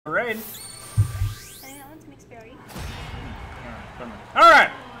Raid.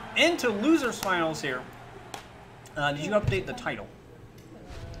 Alright, into losers finals here. Did you update the title?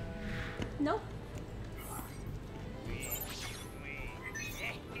 No.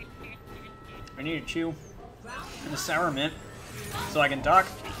 I need to chew the sour mint so I can talk.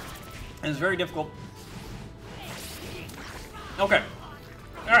 And it's very difficult. Okay.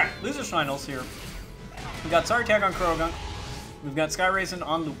 Alright, losers finals here. We got SorryTag on Croagunk. We've got SkyRasen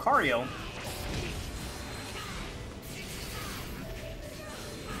on Lucario.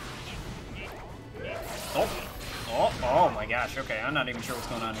 Oh my gosh, okay, I'm not even sure what's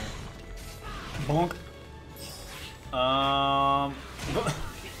going on here. Bonk.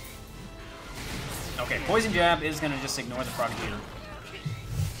 Okay, Poison Jab is gonna just ignore the Propagator.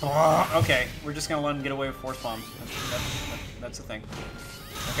 Okay, we're just gonna let him get away with Force Bomb. That's the thing.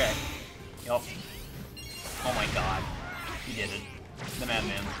 Okay. Yup. Oh my god. He did it. The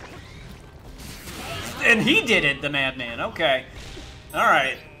Madman. And he did it, the Madman. Okay.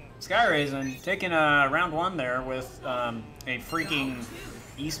 Alright. SkyRasen taking round one there with a freaking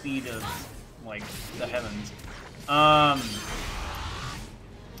E-speed of, like, the heavens.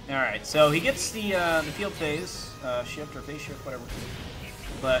 Alright, so he gets the field phase shift or phase shift, whatever.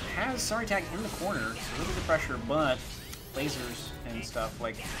 But has SorryTag in the corner, so a little bit of pressure, but lasers and stuff.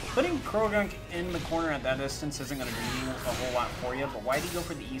 Like, putting Croagunk in the corner at that distance isn't going to do a whole lot for you, but why do you go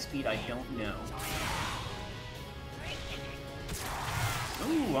for the E-speed, I don't know.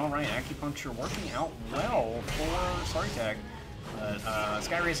 Ooh, alright, acupuncture working out well for SorryTag. But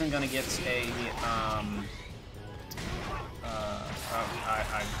SkyRasen going to get a,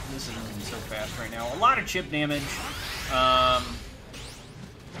 this is moving so fast right now. A lot of chip damage.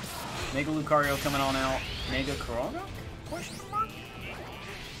 Mega Lucario coming on out. Mega Croagunk? Question mark?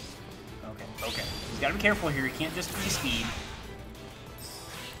 Okay. He's got to be careful here. He can't just E-speed.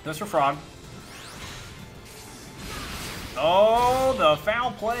 Goes for Frog. Oh, the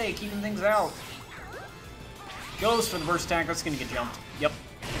foul play, keeping things out. Goes for the burst attack. That's going to get jumped. Yep.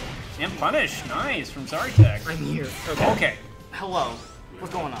 And punish. Nice from SorryTag. I'm here. Okay. Hello.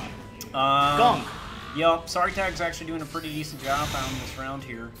 What's going on? Gunk. Yep. SorryTag's actually doing a pretty decent job on this round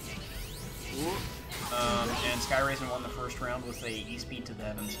here. And SkyRasen won the first round with a E-speed to the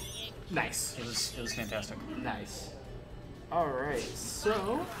heavens. Nice. It was fantastic. Nice. All right.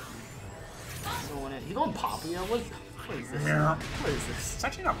 So going in. He going Poppy. What is this? Yeah. What is this? It's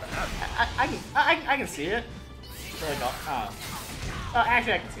actually not bad. I can see it.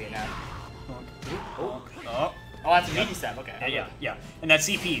 Actually, I can see it now. Oh, that's a meaty step. Okay. Yeah. And that's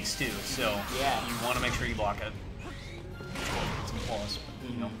CPs too, so yeah, you want to make sure you block it. Some flaws,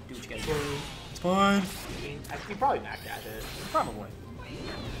 but, you know, do what you gotta do. It's I fine. mean, you probably backed at it. Probably.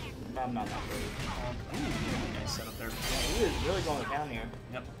 I'm not that great. Nice setup there. Yeah, he is really going down here.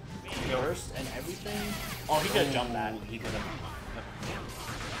 Yep. Burst and everything. Oh, he could have jumped that. He could have. Yep.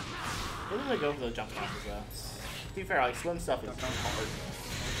 He doesn't go for those jump counters though. To be fair, like swim stuff is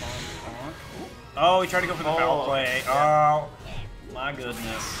hard. Oh, he tried to go for the foul play. Yeah. Oh, my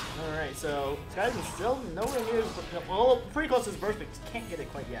goodness. Alright, so SkyRasen still nowhere near his, well, pretty close to his burst, but just can't get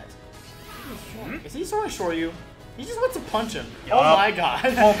it quite yet. Is he throwing short you? He just wants to punch him. Yep. Oh my god.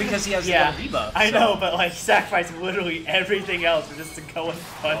 Well, because he has a little debuff. I know, but like sacrifice literally everything else just to go and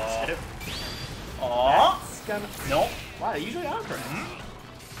punch him. Nope. Wow, they usually are for him.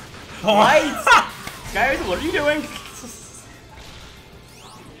 What? SkyRasen, what are you doing?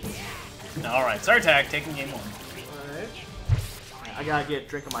 Alright, SorryTag taking game one. Alright. I gotta get a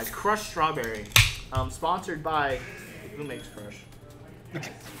drink of my Crushed Strawberry. Sponsored by... Who makes Crush? Is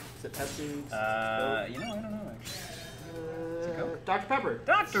it Pepsi? You know, I don't know actually. Dr. Pepper.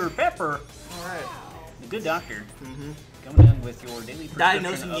 Dr. Pepper! Alright. The good doctor. Coming in with your daily prescription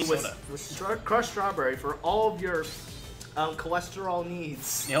Diagnosing you soda. with Crushed Strawberry for all of your cholesterol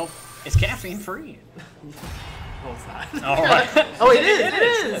needs. Yep. It's caffeine free. No, it's not. Alright. Oh, it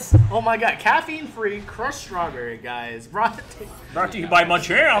is! Oh my god. Caffeine free Crushed Strawberry, guys. Brought to you by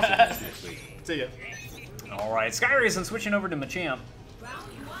Machamp. See ya. Alright, SkyRasen switching over to Machamp.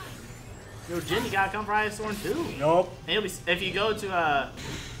 Yo, Jin, you gotta come for Ice Thorn too. Nope. And you'll be, if you go to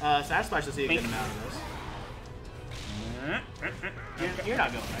Sash Splash, you'll see a good amount of this. You're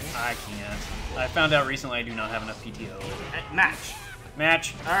not going, right? I can't. I found out recently I do not have enough PTO. Match.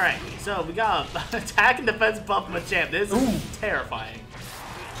 Match. Alright, so we got attack and defense buff Machamp. This is terrifying.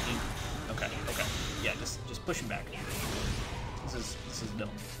 Okay. Yeah, just push him back. This is dumb.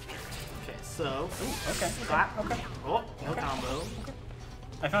 Okay, so. Okay. Oh, no combo.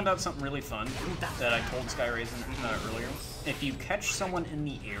 I found out something really fun that I told SkyRasen earlier. If you catch someone in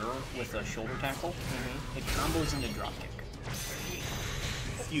the air with a shoulder tackle, it combos into dropkick.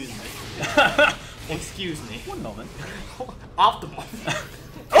 Excuse me. Excuse me. One moment. Optimal.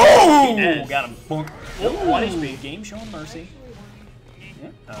 Oh! Got him. Bonk. Oh, 1 HP. Game showing mercy.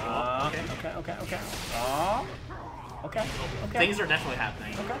 Yeah. Okay. Okay. Things are definitely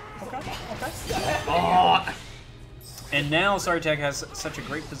happening. Okay. Oh. And now SorryTag has such a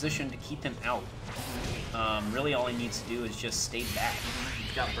great position to keep him out. Really, all he needs to do is just stay back.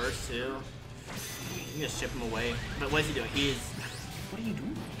 He's got burst too. You can just chip him away. But what is he doing? He is. What are you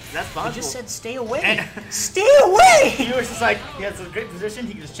doing? That's possible. I just said stay away. Stay away! He was just like, he has a great position.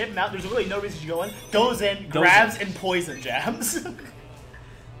 He can just chip him out. There's really no reason to go in. Goes in, grabs, and poison jabs.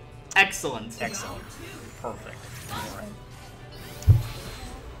 Excellent. Perfect. All right.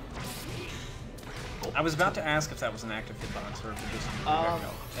 I was about to ask if that was an active hitbox or if it just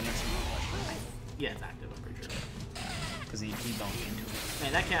an instant question. Yeah, it's active, I'm pretty sure. Because he bumped into it.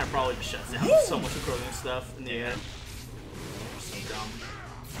 Man, that cannon probably just shuts down so much of Croagunk stuff in the air. So dumb.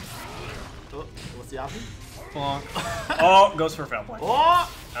 Oh, what's the option? Bonk. Oh, goes for a foul play. Oh!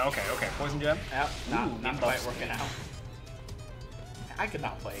 Okay. Poison jab. Yep, not quite working out. I could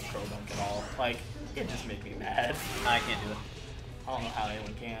not play Croagunk at all. Like, it just made me mad. I can't do it. I don't know how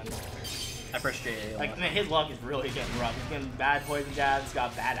anyone can. I press J. Like, man, his luck is really getting rough. He's getting bad poison jabs, he's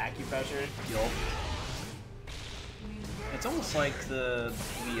got bad acupressure. Yup. It's almost like the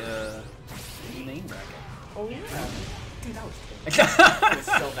name bracket. Oh yeah. Dude, that was terrible. It was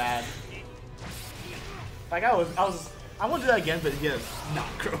so bad. Like I want to do that again, but again, not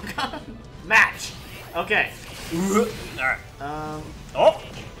Croagunk. Match. Okay. Alright. Oh.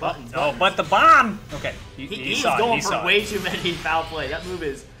 Buttons. Oh, but the bomb. Okay. He's going for way too many foul play. That move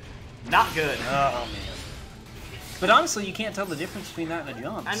is not good. Oh man. But honestly, you can't tell the difference between that and a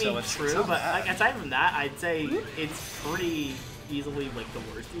jump. I mean, so it's true, but like, aside from that, I'd say it's pretty easily like the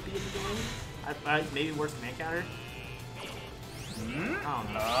worst DP of the game. Maybe worse command counter. I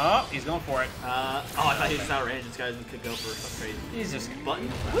don't know. Oh, he's going for it. I thought he was just out of range. This guy could go for something crazy. He's just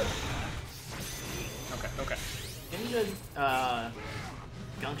button. Okay. Any good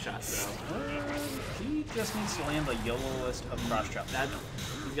gunk shots though? He just needs to land the YOLO-ist of cross chop.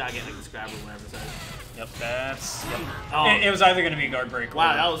 He's gotta get like the scrabble or whatever it says. Yep, that's. Yep. Oh. It was either going to be a guard break.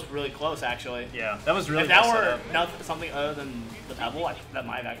 Wow, that was really close actually. Yeah, that was really. If that were something other than the pebble, that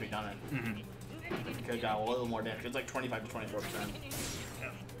might have actually done it. Could have got a little more damage. It's like 25 to 24%. Yeah.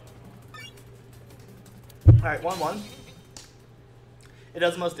 All right, 1-1. It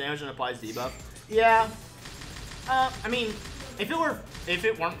does the most damage and applies debuff. Yeah. I mean, if it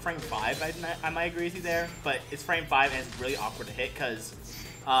weren't frame 5, I might agree with you there. But it's frame 5 and it's really awkward to hit because,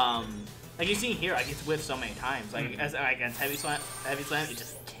 like you see here, like it's whiffed so many times. Like against heavy slam, it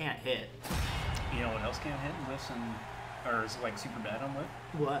just can't hit. You know what else can't hit? Whiffs and or is like super bad on whiff?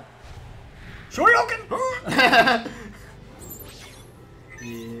 What? Shoryuken!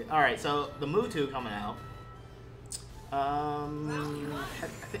 Yeah. All right, so the Mewtwo coming out. I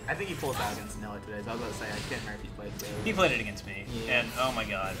think he pulled out against Noah today, so I was about to say, I can't remember if he played today. He played it against me, yeah. And oh my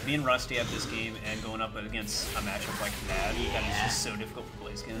god, being rusty at this game and going up against a matchup like that, that is just so difficult for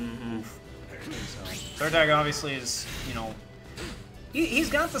Blaziken. Oof. So, SorryTag obviously is, you know, he's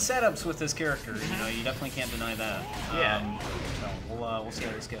got the setups with this character, you know, you definitely can't deny that. Yeah. So we'll see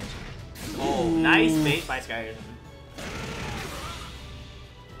how this goes. Oh, nice bait by SkyRasen.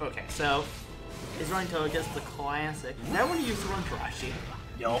 Okay, so he's running to against the classic. That one he used to run Tarashi.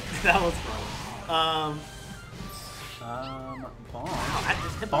 Yup. That was fun. Bonk. Wow, I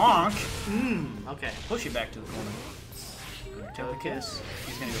just hit Bonk. Okay. Push it back to the corner. Take the kiss.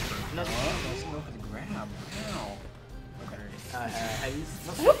 He's gonna go for it. No. Oh, that's gonna go for the grab. Wow.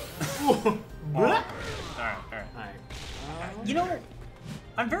 Okay. Alright. You know,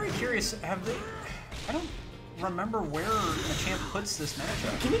 I'm very curious. Have they? I don't remember where Machamp puts this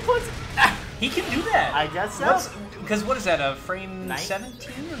matchup. Can he put? He can do that. I guess so. Because what is that? A frame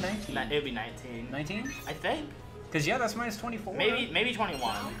 17 or 19? It'd be 19. 19? I think. Because yeah, that's minus 24. Maybe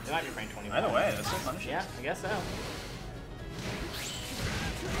 21. It might be frame 21. Either way, that's so punishing. Yeah, I guess so.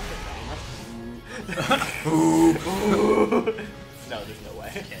 No, there's no way.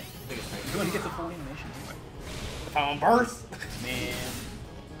 Okay. You want to get the full animation? If I'm on burst. Man.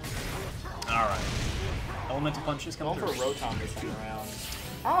 Alright. Elemental punches come through. Going for Rotom this time around.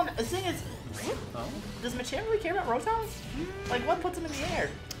 I don't know. The thing is, does Machamp really care about Rotons? Like, what puts him in the air?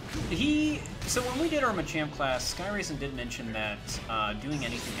 So when we did our Machamp class, SkyRasen did mention that doing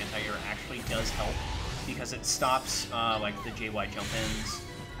anything anti-air actually does help because it stops like the JY jump-ins.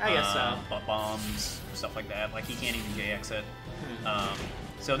 I guess so. Butt bombs, stuff like that. Like he can't even J exit.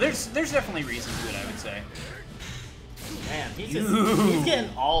 So there's definitely reason to it, I would say. Man, he's getting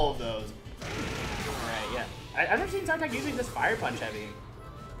all of those. Alright, yeah. I've never seen SorryTag using this Fire Punch heavy.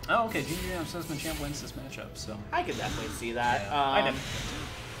 Oh, okay. Junior Jam says Machamp wins this matchup, so. I could definitely see that. Yeah, I did.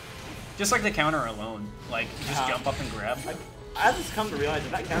 Just like the counter alone, like you just jump up and grab. I just come to realize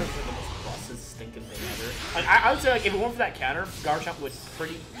that counter is like the most busted, stinking thing ever. Like, I would say like if it weren't for that counter, Garchomp would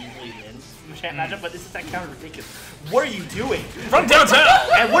pretty easily win the Machamp matchup. But this is that counter ridiculous. What are you doing from downtown?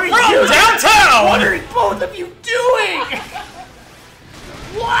 And what are you doing downtown? What are both of you doing?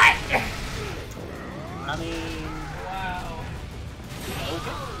 What? I mean, wow.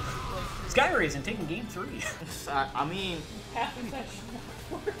 Okay. SkyRasen taking game 3. I mean, half of that shit.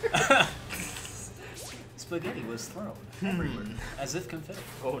 Spaghetti was thrown everywhere, as if confetti.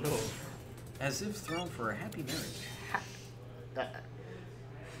 Oh no. As if thrown for a happy marriage.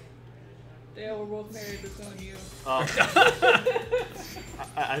 Dale, we're both married, it's on you.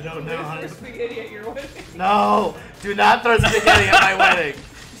 I don't know. Throw spaghetti at your wedding. No! Do not throw spaghetti at my wedding.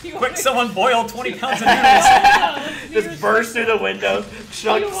 Quick, someone boil 20 pounds of noodles. Just burst through the window,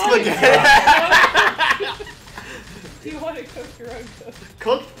 chunk spaghetti. Do you want to cook your own cook?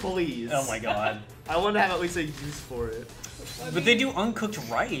 Cooked, please. Oh my god. I want to have at least a use for it. But they do uncooked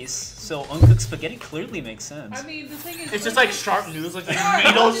rice, so uncooked spaghetti clearly makes sense. I mean, the thing is... It's just like sharp noodles, like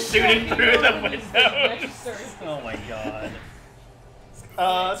needles shooting through the window. Oh my god.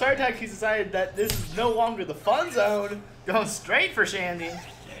 SorryTag, he's decided that this is no longer the fun zone. Going straight for Shandy.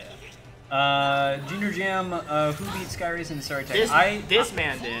 Junior Jam, who beat SkyRasen and SorryTag? This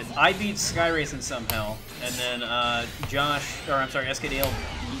man did. I beat SkyRasen somehow, and then SK Dale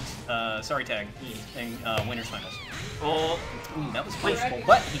beat SorryTag in Winners Finals. Oh, ooh, that was punishable,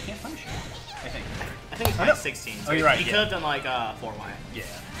 but he can't punish it, I think. I think it's like 16. So oh, you're right. He could have done like 4-1. Yeah.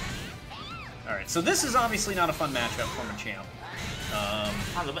 Alright, so this is obviously not a fun matchup for Machamp. I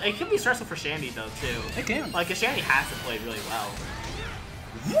don't know, but it could be stressful for Shandy though too. It can. Like, 'cause Shandy has to play really well.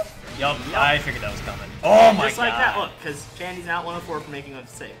 Yup, I figured that was coming. Oh my god. Just like that, look, because Shandy's out 104 for making a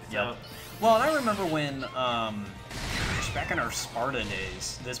mistake. So. Yep. Well, and I remember when, back in our Sparta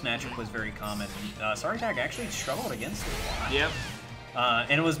days, this matchup was very common. SorryTag actually struggled against it a lot. Yep.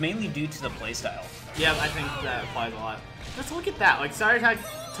 And it was mainly due to the playstyle. Yeah, I think that applies a lot. Just look at that. Like, SorryTag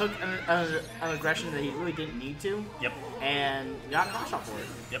took an aggression that he really didn't need to. Yep. And got a cross shot for it.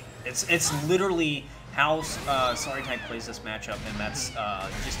 Yep. It's literally how SorryTag plays this matchup, and that's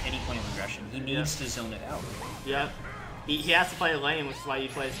just any point of aggression. He needs to zone it out. Yep. He has to play lane, which is why you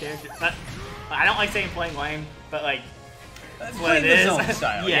play his character. But I don't like saying playing lane, but like that's what it is. Zone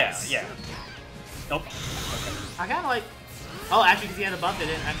style. Yes. Yeah. Nope. Okay. I kind of like. Oh, actually, because he had a buff, it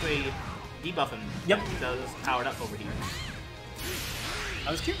didn't actually debuff him. Yep. So it was powered up over here.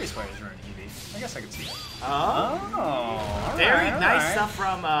 I was curious why he was running EV. I guess I could see that. Oh. Very nice stuff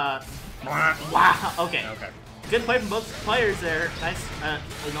from. Wow. Okay. Okay. Good play from both players there. Nice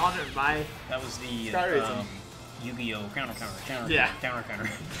acknowledgement by. That was the Yu-Gi-Oh! Counter. Yeah. Counter.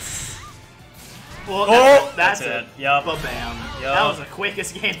 Well, that's it. Yep. Bam. Yep. That was the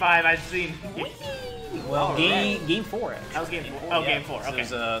quickest game 5 I've seen. Well, game 4 actually. That was game 4. Oh, game 4. Okay.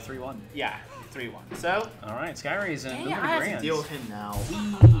 So it was 3-1. Yeah, 3-1. So. All right, SkyRasen moving to I have Grands. to deal with him now.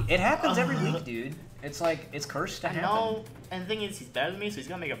 It happens every week, dude. It's like it's cursed to happen. No, and the thing is, he's better than me, so he's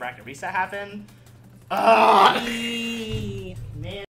gonna make a bracket reset happen.